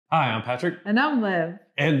Hi, I'm Patrick. And I'm Liv.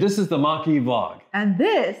 And this is the Mach-E vlog. And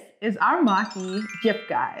this is our Mach-E gift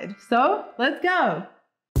guide. So let's go.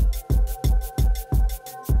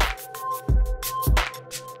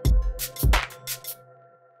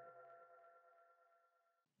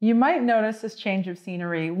 You might notice this change of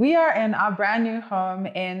scenery. We are in our brand new home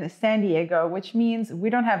in San Diego, which means we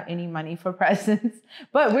don't have any money for presents,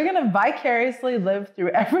 but we're gonna vicariously live through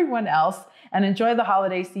everyone else and enjoy the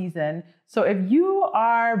holiday season. So if you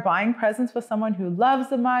are buying presents for someone who loves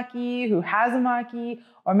the Mach-E, who has a Mach-E,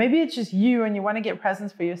 or maybe it's just you and you wanna get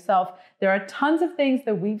presents for yourself, there are tons of things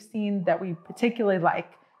that we've seen that we particularly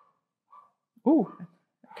like. Ooh,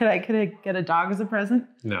 could I get a dog as a present?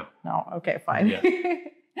 No. No, okay, fine. Yeah.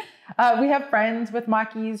 We have friends with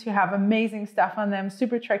Mach-E's who have amazing stuff on them,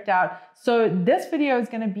 super tricked out. So this video is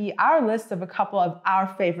going to be our list of a couple of our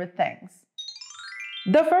favorite things.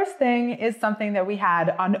 The first thing is something that we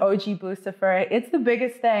had on OG Blucifer. It's the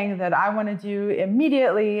biggest thing that I want to do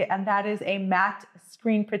immediately, and that is a matte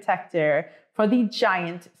screen protector for the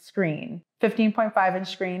giant screen, 15.5-inch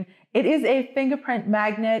screen. It is a fingerprint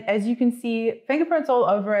magnet. As you can see, fingerprints all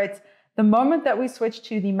over it. The moment that we switched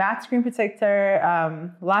to the matte screen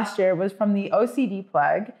protector last year was from the OCD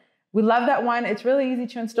plug. We love that one. It's really easy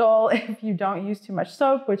to install if you don't use too much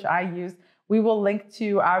soap, which I use. We will link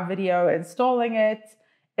to our video installing it.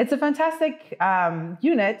 It's a fantastic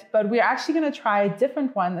unit, but we're actually going to try a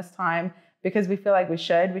different one this time because we feel like we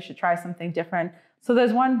should try something different. So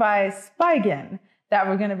there's one by Spigen that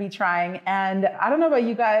we're going to be trying. And I don't know about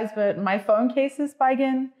you guys, but my phone case is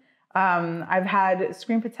Spigen. I've had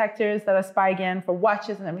screen protectors that are Spigen for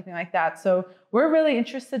watches and everything like that. So we're really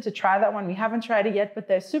interested to try that one. We haven't tried it yet, but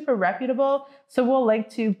they're super reputable. So we'll link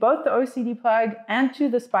to both the OCD plug and to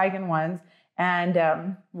the Spigen ones.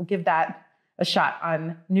 And we'll give that a shot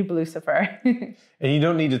on new Blucifer. And you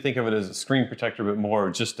don't need to think of it as a screen protector, but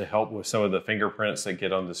more just to help with some of the fingerprints that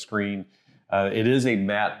get on the screen. It is a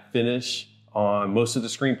matte finish on most of the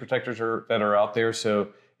screen protectors that are out there. So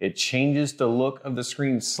it changes the look of the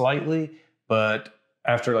screen slightly, but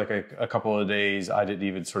after like a couple of days, I didn't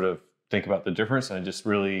even sort of think about the difference. I just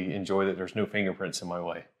really enjoy that there's no fingerprints in my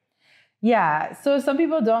way. Yeah, so some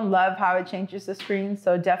people don't love how it changes the screen,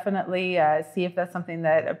 so definitely see if that's something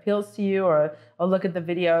that appeals to you, or look at the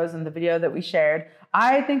videos and the video that we shared.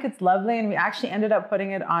 I think it's lovely, and we actually ended up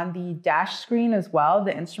putting it on the dash screen as well,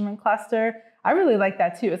 the instrument cluster. I really like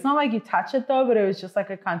that too. It's not like you touch it though, but it was just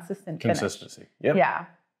like a consistent finish. Consistency, yep. Yeah.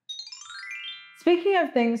 Speaking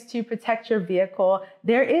of things to protect your vehicle,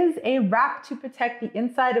 there is a wrap to protect the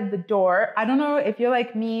inside of the door. I don't know if you're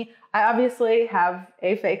like me, I obviously have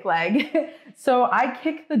a fake leg. So I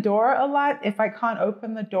kick the door a lot if I can't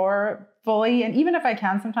open the door fully. And even if I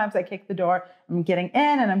can, sometimes I kick the door, I'm getting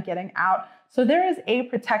in and I'm getting out. So there is a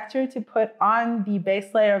protector to put on the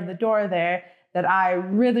base layer of the door there that I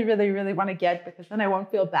really, really, really want to get, because then I won't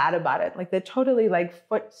feel bad about it. Like they're totally like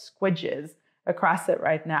foot squidges across it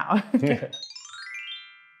right now.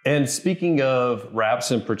 And speaking of wraps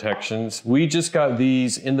and protections, we just got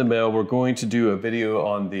these in the mail. We're going to do a video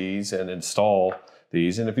on these and install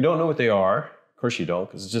these. And if you don't know what they are, of course you don't,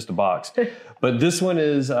 because it's just a box. But this one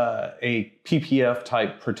is a PPF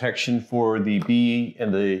type protection for the B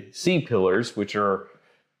and the C pillars, which are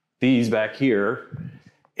these back here.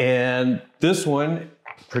 And this one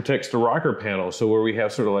protects the rocker panel. So where we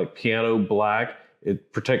have sort of like piano black,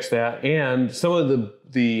 it protects that. And some of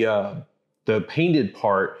the painted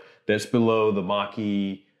part that's below the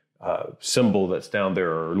Mach-E symbol that's down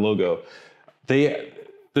there, or logo.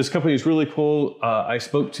 This company is really cool. I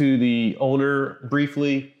spoke to the owner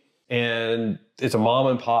briefly, and it's a mom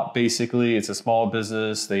and pop basically. It's a small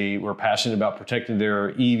business. They were passionate about protecting their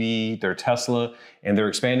EV, their Tesla, and they're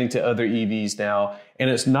expanding to other EVs now. And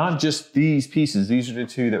it's not just these pieces. These are the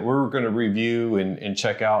two that we're going to review and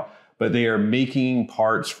check out. But they are making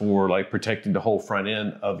parts for like protecting the whole front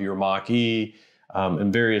end of your Mach-E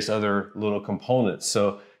and various other little components.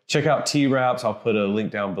 So check out T-Wraps. I'll put a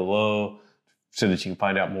link down below so that you can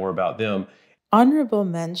find out more about them. Honorable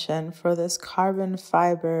mention for this carbon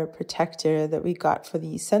fiber protector that we got for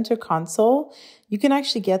the center console. You can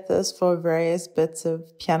actually get this for various bits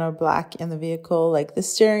of piano black in the vehicle, like the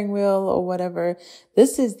steering wheel or whatever.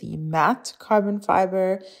 This is the matte carbon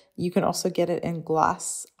fiber. You can also get it in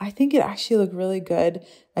gloss. I think it actually looked really good.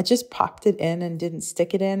 I just popped it in and didn't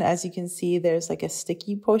stick it in. As you can see, there's like a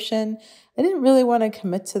sticky portion. I didn't really want to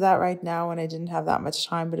commit to that right now when I didn't have that much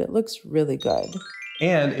time, but it looks really good.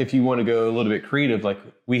 And if you want to go a little bit creative, like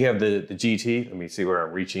we have the GT, let me see where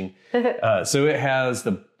I'm reaching. So it has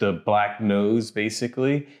the black nose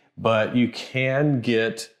basically, but you can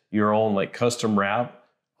get your own like custom wrap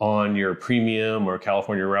on your Premium or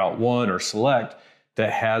California Route 1 or Select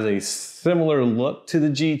that has a similar look to the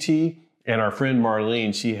GT. And our friend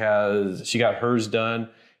Marlene, she got hers done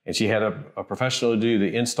and she had a professional do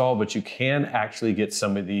the install, but you can actually get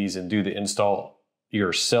some of these and do the install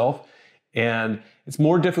yourself. And it's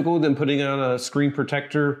more difficult than putting on a screen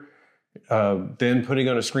protector, on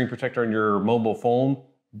your mobile phone.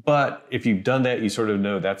 But if you've done that, you sort of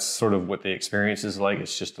know that's sort of what the experience is like.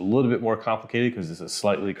 It's just a little bit more complicated because it's a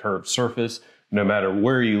slightly curved surface. No matter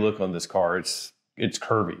where you look on this car, it's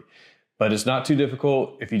curvy. But it's not too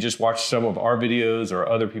difficult. If you just watch some of our videos or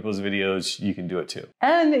other people's videos, you can do it too.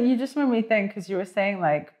 And you just made me think, because you were saying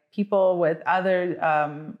like people with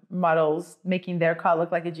other models making their car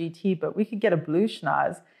look like a GT, but we could get a blue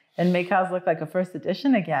schnoz and make ours look like a first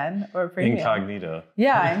edition again, or a premium. Incognito.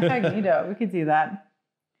 Yeah, incognito. We could do that.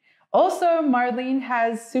 Also, Marlene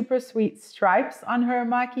has super sweet stripes on her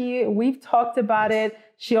Mach-E. We've talked about it.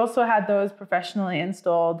 She also had those professionally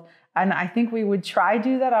installed. And I think we would try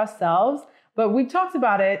do that ourselves. But we talked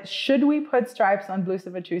about it. Should we put stripes on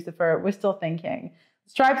Blucifer Trucifer? We're still thinking.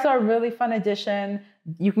 Stripes are a really fun addition.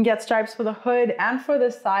 You can get stripes for the hood and for the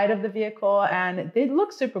side of the vehicle. And they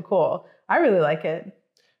look super cool. I really like it.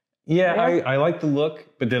 Yeah, I like the look.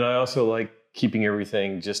 But then I also like keeping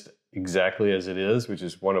everything just exactly as it is, which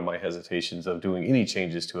is one of my hesitations of doing any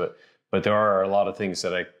changes to it. But there are a lot of things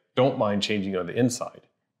that I don't mind changing on the inside.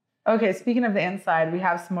 Okay, speaking of the inside, we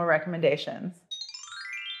have some more recommendations.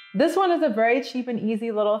 This one is a very cheap and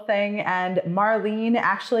easy little thing, and Marlene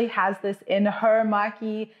actually has this in her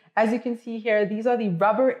Mach-E. As you can see here, these are the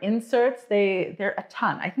rubber inserts. They're a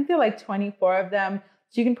ton. I think they're like 24 of them.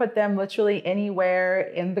 So you can put them literally anywhere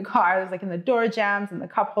in the car. There's like in the door jambs and the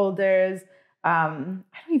cup holders. I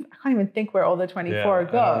can't even think where all the 24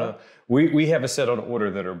 go. I don't know. We have a set on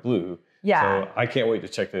order that are blue. Yeah. So I can't wait to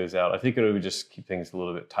check those out. I think it would just keep things a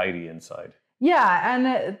little bit tidy inside. Yeah,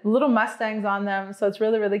 and little Mustangs on them. So it's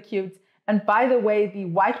really, really cute. And by the way, the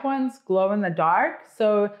white ones glow in the dark.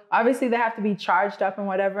 So obviously they have to be charged up and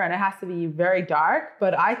whatever, and it has to be very dark.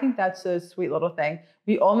 But I think that's a sweet little thing.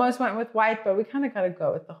 We almost went with white, but we kind of got to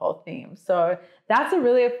go with the whole theme. So that's a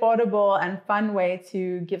really affordable and fun way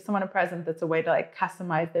to give someone a present that's a way to like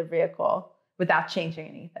customize their vehicle without changing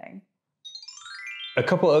anything. A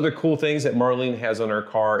couple other cool things that Marlene has on her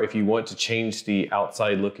car. If you want to change the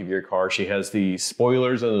outside look of your car, she has the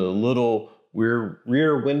spoilers on the little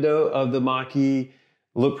rear window of the Mach-E.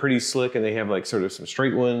 Look pretty slick, and they have like sort of some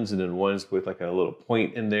straight ones and then ones with like a little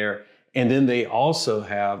point in there. And then they also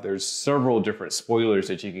have, there's several different spoilers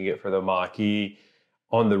that you can get for the Mach-E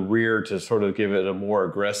on the rear to sort of give it a more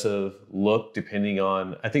aggressive look depending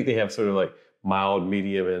on, I think they have sort of like mild,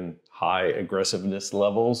 medium, and high aggressiveness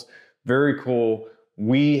levels. Very cool.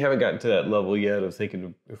 We haven't gotten to that level yet of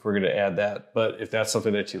thinking if we're going to add that, but if that's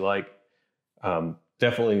something that you like,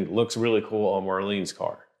 definitely looks really cool on Marlene's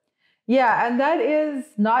car. Yeah, and that is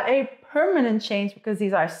not a permanent change because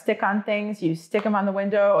these are stick-on things. You stick them on the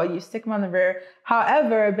window or you stick them on the rear.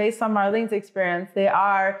 However, based on Marlene's experience, they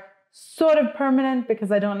are sort of permanent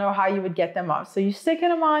because I don't know how you would get them off. So you're sticking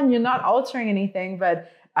them on, you're not altering anything,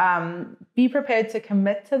 but be prepared to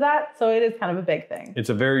commit to that. So it is kind of a big thing. It's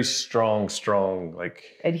a very strong like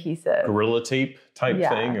adhesive, Gorilla Tape type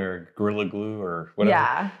thing, or Gorilla Glue or whatever.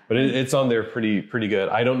 Yeah. But it's on there pretty good.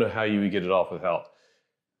 I don't know how you would get it off without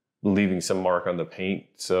leaving some mark on the paint.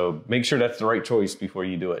 So make sure that's the right choice before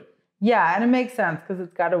you do it. Yeah, and it makes sense because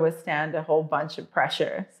it's got to withstand a whole bunch of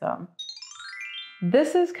pressure. So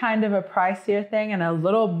this is kind of a pricier thing and a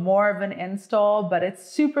little more of an install, but it's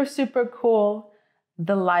super, super cool.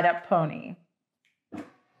 The light up pony.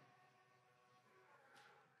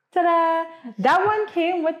 Ta-da! That one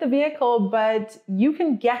came with the vehicle, but you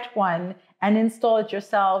can get one and install it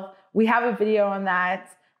yourself. We have a video on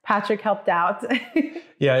that. Patrick helped out.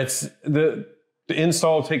 Yeah, it's the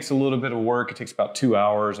install takes a little bit of work. It takes about 2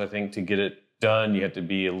 hours, I think, to get it done. You have to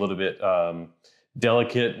be a little bit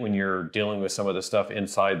delicate when you're dealing with some of the stuff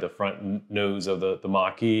inside the front nose of the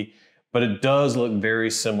Mach-E, but it does look very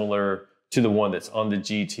similar to the one that's on the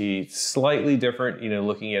GT. Slightly different,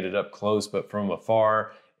 looking at it up close, but from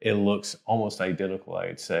afar, it looks almost identical,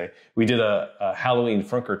 I'd say. We did a Halloween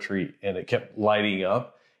trunk or treat, and it kept lighting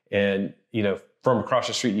up. And, from across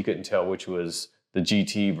the street, you couldn't tell which was the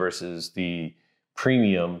GT versus the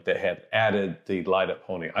Premium that had added the light up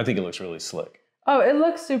pony. I think it looks really slick. Oh, it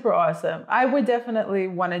looks super awesome. I would definitely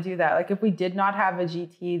want to do that. Like if we did not have a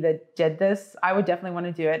GT that did this, I would definitely want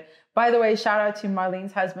to do it. By the way, shout out to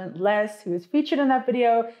Marlene's husband, Les, who was featured in that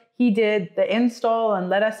video. He did the install and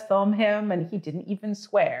let us film him, and he didn't even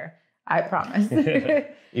swear. I promise.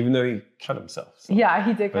 Even though he cut himself. So. Yeah,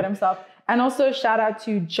 he did cut himself. and also shout out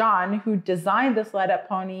to John, who designed this light up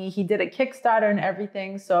pony. He did a Kickstarter and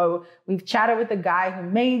everything. So we've chatted with the guy who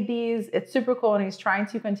made these. It's super cool, and he's trying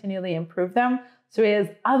to continually improve them. So he has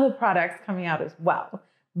other products coming out as well.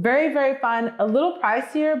 Very, very fun, a little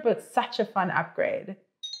pricier, but such a fun upgrade.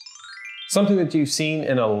 Something that you've seen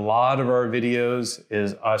in a lot of our videos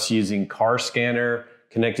is us using car scanner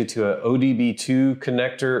connected to an OBD2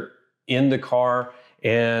 connector in the car.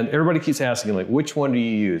 And everybody keeps asking, like, which one do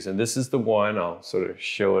you use? And this is the one. I'll sort of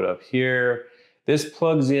show it up here. This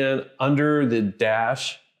plugs in under the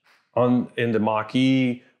dash in the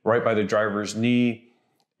Mach-E, right by the driver's knee.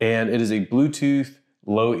 And it is a Bluetooth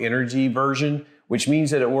low energy version, which means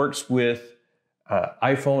that it works with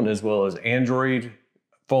iPhone as well as Android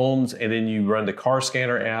phones. And then you run the car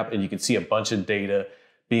scanner app and you can see a bunch of data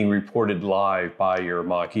being reported live by your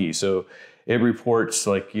Mach-E. So it reports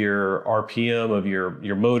like your RPM of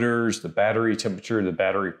your motors, the battery temperature, the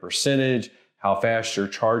battery percentage, how fast you're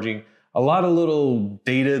charging. A lot of little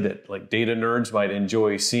data that like data nerds might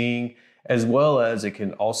enjoy seeing, as well as it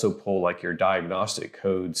can also pull like your diagnostic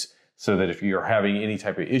codes so that if you're having any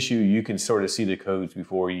type of issue, you can sort of see the codes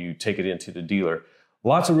before you take it into the dealer.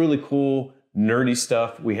 Lots of really cool, nerdy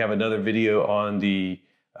stuff. We have another video on the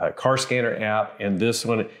car scanner app, and this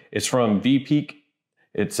one is from VPeak.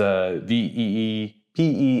 It's VEEPEAK,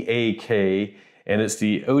 and it's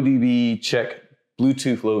the ODB Check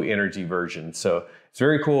Bluetooth Low Energy version. So it's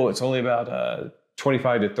very cool. It's only about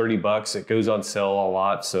 25 to 30 bucks. It goes on sale a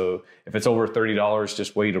lot. So if it's over $30,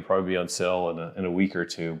 just wait. It'll probably be on sale in a week or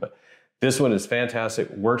two. But this one is fantastic.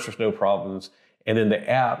 Works with no problems. And then the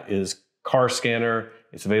app is Car Scanner.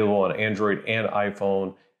 It's available on Android and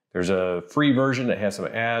iPhone. There's a free version that has some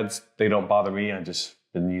ads. They don't bother me. I've just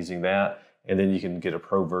been using that. And then you can get a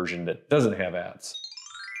pro version that doesn't have ads.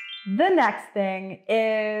 The next thing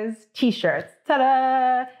is t-shirts.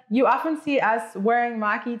 Ta-da! You often see us wearing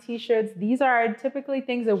Mach-E t-shirts. These are typically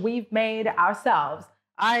things that we've made ourselves.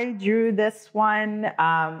 I drew this one.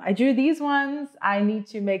 I drew these ones. I need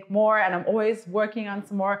to make more, and I'm always working on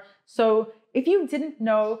some more. So if you didn't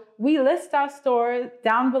know, we list our stores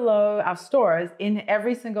down below, our stores, in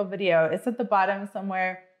every single video. It's at the bottom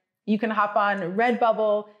somewhere. You can hop on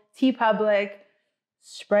Redbubble, TeePublic,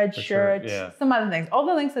 Spreadshirt, yeah, some other things. All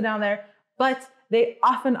the links are down there, but they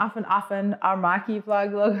often are Mach-E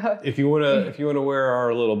vlog logos. If you wanna wear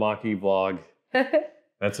our little Mach-E vlog,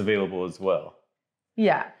 that's available as well.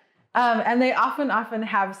 Yeah. And they often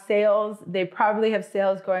have sales. They probably have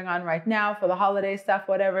sales going on right now for the holiday stuff,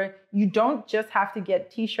 whatever. You don't just have to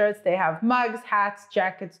get t-shirts. They have mugs, hats,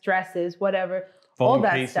 jackets, dresses, whatever. All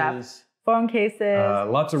that stuff. Phone cases.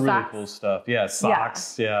 Lots of really cool stuff. Yeah,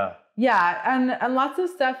 socks. Yeah. Yeah, and lots of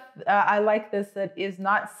stuff. I like this that is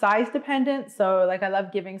not size dependent. So like I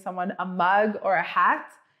love giving someone a mug or a hat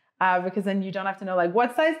because then you don't have to know like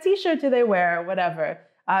what size t-shirt do they wear or whatever.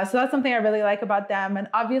 So that's something I really like about them. And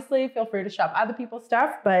obviously feel free to shop other people's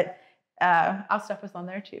stuff, but our stuff is on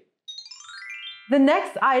there too. The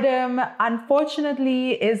next item,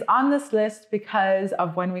 unfortunately, is on this list because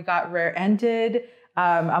of when we got rear-ended.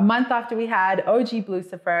 A month after we had OG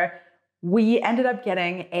Lucifer, we ended up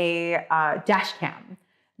getting a dash cam.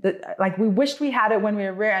 Like we wished we had it when we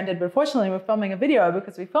were rear-ended, but fortunately we're filming a video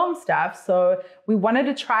because we filmed stuff. So we wanted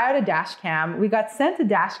to try out a dash cam. We got sent a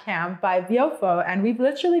dash cam by Viofo, and we've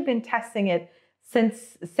literally been testing it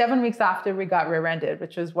since 7 weeks after we got rear-ended,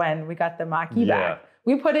 which was when we got the Mach-E back.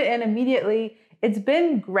 We put it in immediately. It's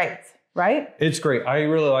been great, right? It's great. I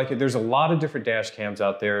really like it. There's a lot of different dash cams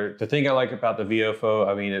out there. The thing I like about the Viofo,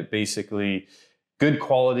 I mean, it basically good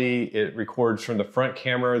quality. It records from the front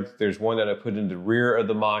camera. There's one that I put in the rear of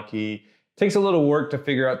the Mach-E. Takes a little work to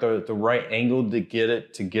figure out the right angle to get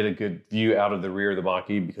a good view out of the rear of the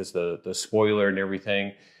Mach-E because the spoiler and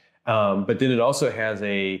everything. But then it also has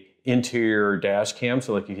a interior dash cam.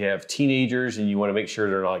 So like if you have teenagers and you want to make sure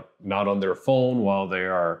they're like not on their phone while they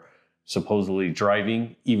are supposedly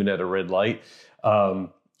driving, even at a red light.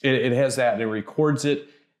 It has that and it records it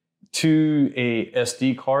to a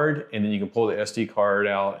SD card, and then you can pull the SD card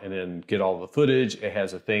out and then get all the footage. It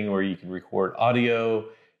has a thing where you can record audio.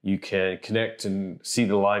 You can connect and see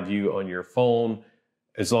the live view on your phone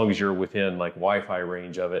as long as you're within like Wi-Fi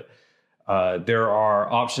range of it. There are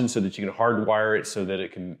options so that you can hardwire it so that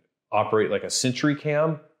it can operate like a Sentry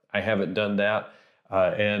cam. I haven't done that.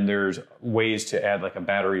 And there's ways to add like a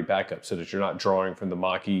battery backup so that you're not drawing from the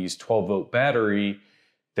Mach-E's 12-volt battery,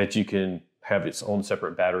 that you can have its own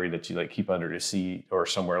separate battery that you like keep under the seat or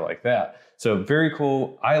somewhere like that. So very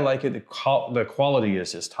cool. I like it. The quality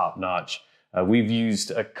is just top notch. We've used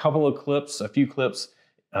a few clips,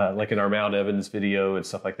 like in our Mount Evans video and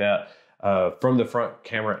stuff like that. from the front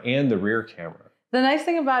camera and the rear camera. The nice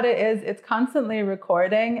thing about it is it's constantly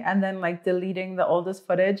recording and then like deleting the oldest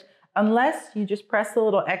footage, unless you just press the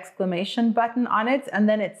little exclamation button on it and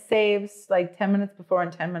then it saves like 10 minutes before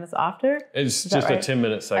and 10 minutes after. It's just right? a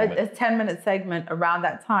 10-minute segment. A 10-minute segment around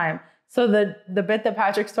that time. So the bit that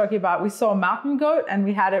Patrick's talking about, we saw a mountain goat and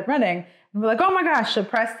we had it running. And we're like, oh my gosh, I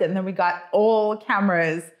pressed it. And then we got all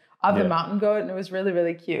cameras of the mountain goat and it was really,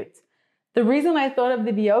 really cute. The reason I thought of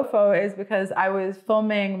the Viofo is because I was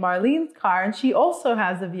filming Marlene's car and she also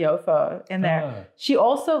has a Viofo in there. She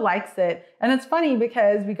also likes it. And it's funny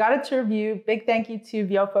because we got it to review. Big thank you to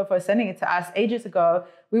Viofo for sending it to us ages ago.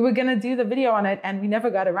 We were going to do the video on it and we never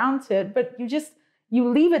got around to it, but you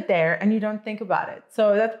leave it there and you don't think about it.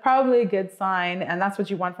 So that's probably a good sign. And that's what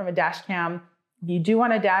you want from a dash cam. If you do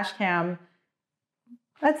want a dash cam,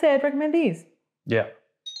 I'd say I'd recommend these. Yeah.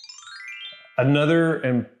 Another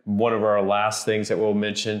and one of our last things that we'll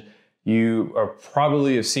mention, you are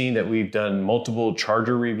probably have seen that we've done multiple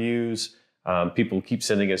charger reviews. People keep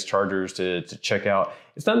sending us chargers to check out.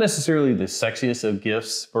 It's not necessarily the sexiest of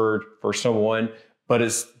gifts for someone, but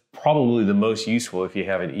it's probably the most useful if you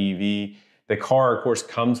have an EV. The car, of course,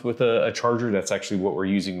 comes with a charger. That's actually what we're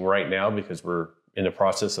using right now because we're in the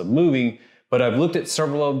process of moving. But I've looked at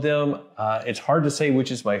several of them. It's hard to say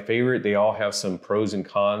which is my favorite. They all have some pros and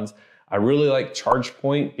cons. I really like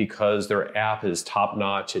ChargePoint because their app is top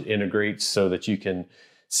notch. It integrates so that you can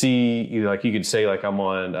see, you could say like I'm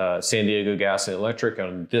on San Diego Gas and Electric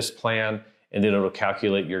on this plan, and then it'll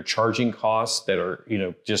calculate your charging costs that are,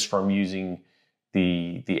 just from using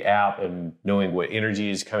the app and knowing what energy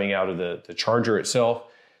is coming out of the charger itself.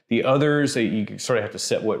 The others, you sort of have to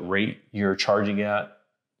set what rate you're charging at.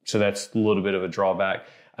 So that's a little bit of a drawback.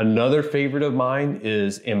 Another favorite of mine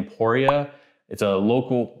is Emporia. It's a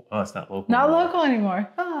local, it's not local. Not local anymore.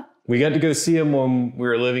 We got to go see them when we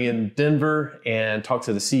were living in Denver and talk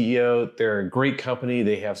to the CEO. They're a great company.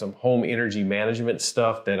 They have some home energy management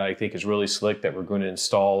stuff that I think is really slick that we're going to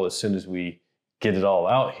install as soon as we get it all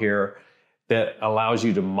out here, that allows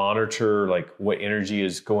you to monitor like what energy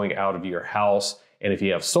is going out of your house. And if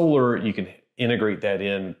you have solar, you can integrate that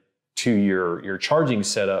in to your charging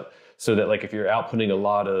setup so that like if you're outputting a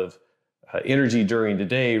lot of energy during the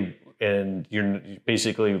day and you're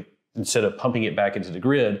basically, instead of pumping it back into the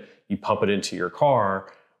grid, you pump it into your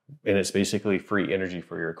car and it's basically free energy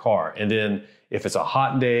for your car. And then if it's a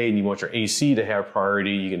hot day and you want your AC to have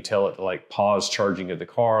priority, you can tell it to like pause charging of the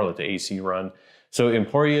car, let the AC run. So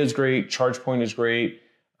Emporia is great, ChargePoint is great.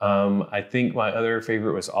 I think my other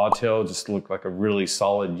favorite was Autel, just looked like a really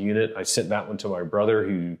solid unit. I sent that one to my brother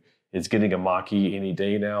who is getting a Mach-E any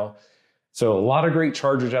day now. So a lot of great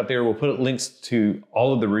chargers out there. We'll put links to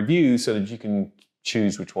all of the reviews so that you can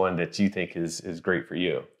choose which one that you think is great for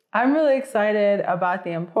you. I'm really excited about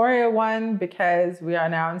the Emporia one because we are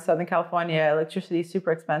now in Southern California. Electricity is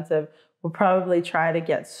super expensive. We'll probably try to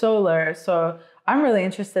get solar. So I'm really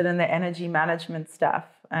interested in the energy management stuff.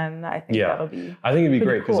 And I think that'll be I think it'd be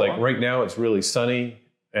great because cool. like right now it's really sunny.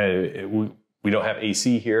 We don't have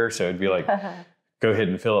AC here. So it'd be like, go ahead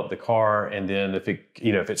and fill up the car. And then if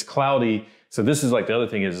it's cloudy, so this is like the other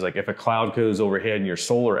thing is like if a cloud goes overhead and your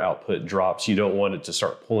solar output drops, you don't want it to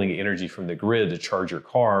start pulling energy from the grid to charge your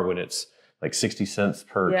car when it's like 60 cents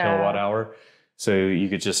per kilowatt hour. So you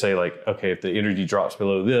could just say like, okay, if the energy drops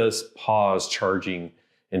below this, pause charging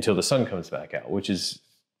until the sun comes back out, which is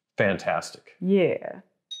fantastic. Yeah.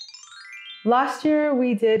 Last year,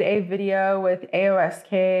 we did a video with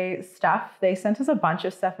AOSK stuff. They sent us a bunch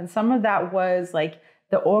of stuff, and some of that was like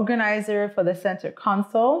the organizer for the center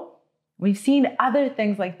console. We've seen other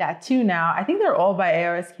things like that too now. I think they're all by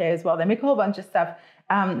AOSK as well. They make a whole bunch of stuff.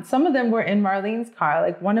 Some of them were in Marlene's car.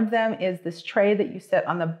 Like one of them is this tray that you set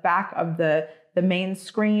on the back of the main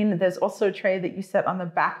screen. There's also a tray that you set on the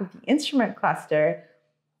back of the instrument cluster.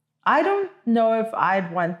 I don't know if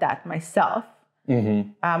I'd want that myself.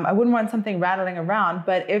 I wouldn't want something rattling around,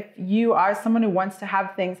 but if you are someone who wants to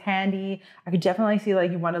have things handy, I could definitely see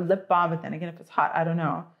like you want a lip balm, but then again, if it's hot, I don't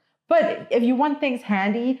know. But if you want things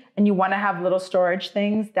handy and you want to have little storage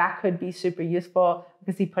things, that could be super useful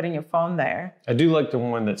because you putting your phone there. I do like the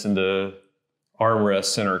one that's in the armrest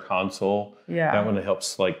center console. Yeah. That one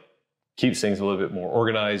helps like keeps things a little bit more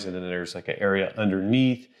organized. And then there's like an area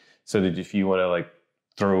underneath so that if you want to like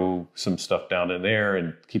throw some stuff down in there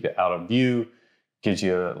and keep it out of view, gives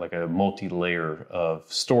you like a multi-layer of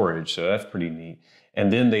storage. So that's pretty neat.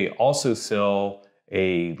 And then they also sell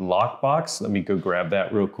a lockbox. Let me go grab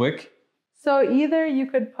that real quick. So either you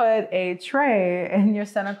could put a tray in your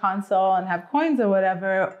center console and have coins or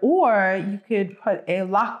whatever, or you could put a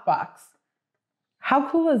lockbox. How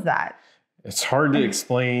cool is that? It's hard to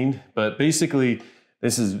explain, but basically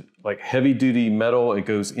this is like heavy duty metal. It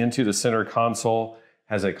goes into the center console,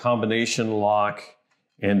 has a combination lock,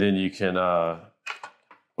 and then you can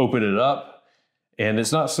open it up. And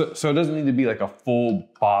it's not, so it doesn't need to be like a full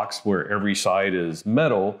box where every side is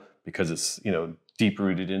metal because it's, you know, deep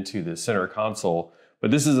rooted into the center console.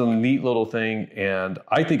 But this is a neat little thing. And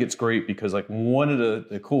I think it's great because like one of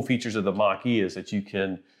the cool features of the Mach-E is that you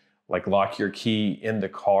can like lock your key in the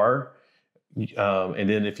car. And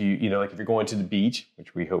then if you know, like if you're going to the beach,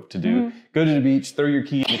 which we hope to do, go to the beach, throw your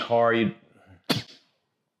key in the car.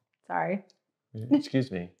 Sorry.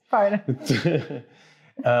 Excuse me. Pardon.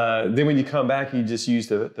 Then when you come back, you just use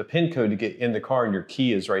the PIN code to get in the car and your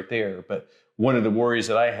key is right there. But one of the worries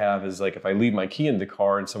that I have is like if I leave my key in the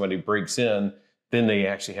car and somebody breaks in, then they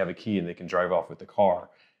actually have a key and they can drive off with the car.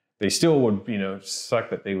 They still would, you know, suck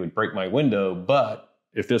that they would break my window, but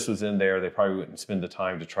if this was in there, they probably wouldn't spend the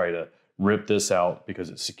time to try to rip this out because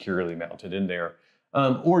it's securely mounted in there.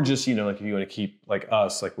 Or just, you know, like if you want to keep like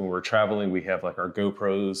us, like when we're traveling, we have like our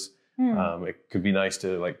GoPros. It could be nice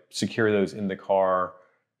to like secure those in the car.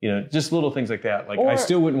 You know, just little things like that. Like I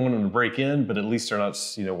still wouldn't want them to break in, but at least they're not,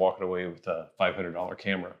 you know, walking away with a $500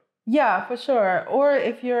 camera. Yeah, for sure. Or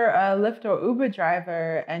if you're a Lyft or Uber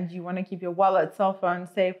driver and you want to keep your wallet, cell phone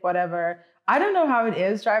safe, whatever. I don't know how it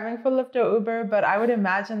is driving for Lyft or Uber, but I would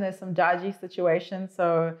imagine there's some dodgy situations.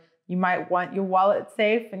 So you might want your wallet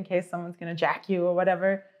safe in case someone's going to jack you or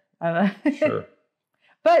whatever. I don't know. Sure.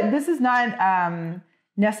 But this is not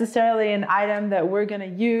necessarily an item that we're going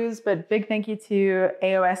to use, but big thank you to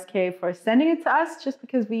AOSK for sending it to us just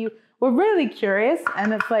because we were really curious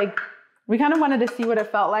and it's like we kind of wanted to see what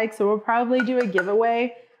it felt like. So we'll probably do a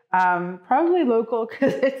giveaway, probably local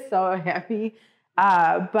because it's so heavy.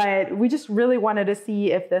 But we just really wanted to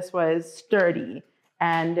see if this was sturdy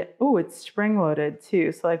and it's spring loaded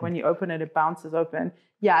too. So like when you open it, it bounces open.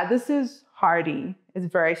 Yeah, this is hardy. It's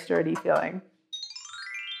very sturdy feeling.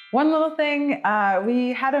 One little thing,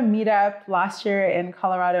 we had a meetup last year in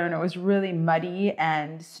Colorado and it was really muddy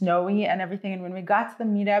and snowy and everything. And when we got to the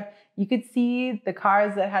meetup, you could see the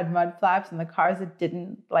cars that had mud flaps and the cars that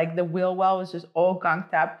didn't, like the wheel well was just all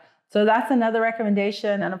gunked up. So that's another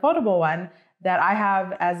recommendation and a portable one that I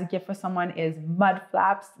have as a gift for someone is mud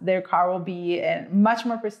flaps. Their car will be much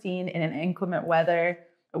more pristine in an inclement weather.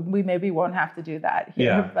 We maybe won't have to do that here.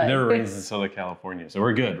 Yeah, but it never rains in Southern California, so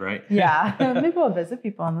we're good, right? Yeah, maybe we'll visit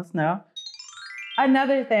people in the snow.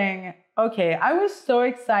 Another thing, okay, I was so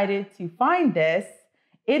excited to find this.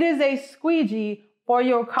 It is a squeegee for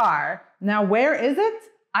your car. Now, where is it?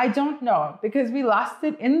 I don't know because we lost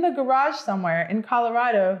it in the garage somewhere in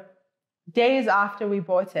Colorado days after we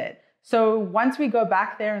bought it. So once we go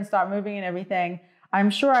back there and start moving and everything, I'm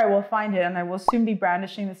sure I will find it and I will soon be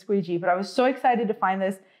brandishing the squeegee, but I was so excited to find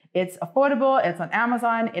this. It's affordable, it's on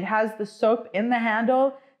Amazon, it has the soap in the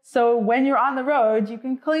handle. So when you're on the road, you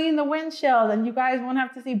can clean the windshield and you guys won't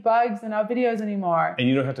have to see bugs in our videos anymore. And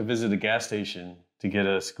you don't have to visit a gas station to get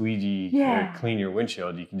a squeegee to clean your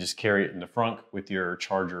windshield. You can just carry it in the front with your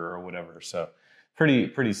charger or whatever. So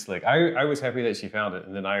pretty slick. I was happy that she found it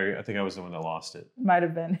and then I think I was the one that lost it. Might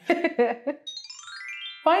have been.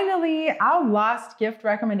 Finally, our last gift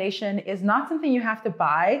recommendation is not something you have to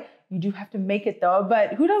buy. You do have to make it though,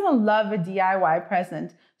 but who doesn't love a DIY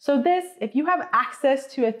present? So this, if you have access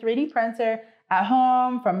to a 3D printer at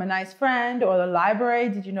home from a nice friend or the library,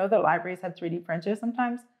 did you know that libraries have 3D printers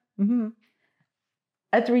sometimes?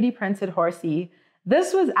 A 3D printed horsey.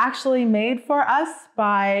 This was actually made for us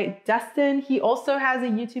by Dustin. He also has a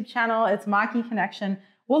YouTube channel. It's Mach-E Connection.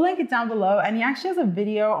 We'll link it down below. And he actually has a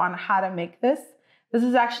video on how to make this. This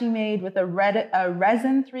is actually made with a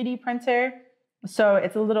resin 3D printer. So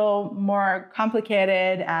it's a little more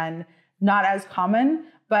complicated and not as common,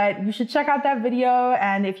 but you should check out that video.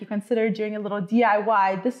 And if you consider doing a little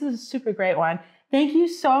DIY, this is a super great one. Thank you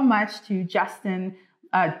so much to Dustin.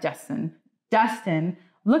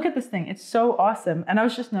 Look at this thing. It's so awesome. And I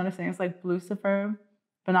was just noticing it's like Blucifer,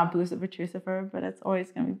 but not Blucifer, Trucifer, but it's always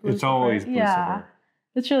going to be Blucifer. It's always Blucifer. Yeah,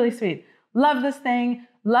 it's really sweet. Love this thing.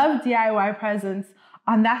 Love DIY presents.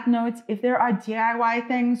 On that note, if there are DIY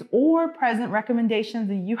things or present recommendations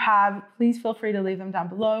that you have, please feel free to leave them down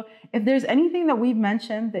below. If there's anything that we've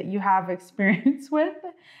mentioned that you have experience with,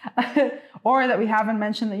 or that we haven't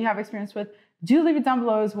mentioned that you have experience with, do leave it down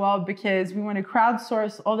below as well, because we want to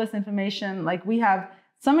crowdsource all this information. Like we have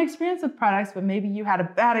some experience with products, but maybe you had a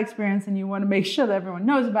bad experience and you want to make sure that everyone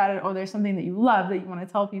knows about it, or there's something that you love that you want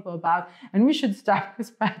to tell people about. And we should stop because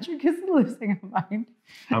Patrick is losing his mind.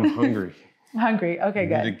 I'm hungry. Hungry. Okay,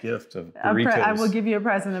 good. I need a gift of burritos. I will give you a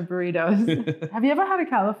present of burritos. Have you ever had a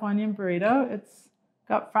Californian burrito? It's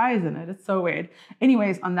got fries in it. It's so weird.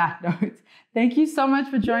 Anyways, on that note, thank you so much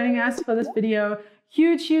for joining us for this video.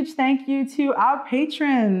 Huge, huge thank you to our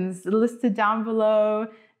patrons listed down below.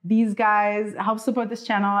 These guys help support this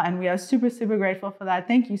channel, and we are super, super grateful for that.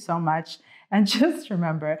 Thank you so much. And just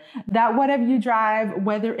remember that whatever you drive,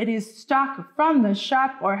 whether it is stock from the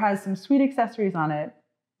shop or has some sweet accessories on it,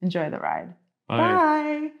 enjoy the ride.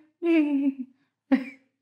 Bye. Bye.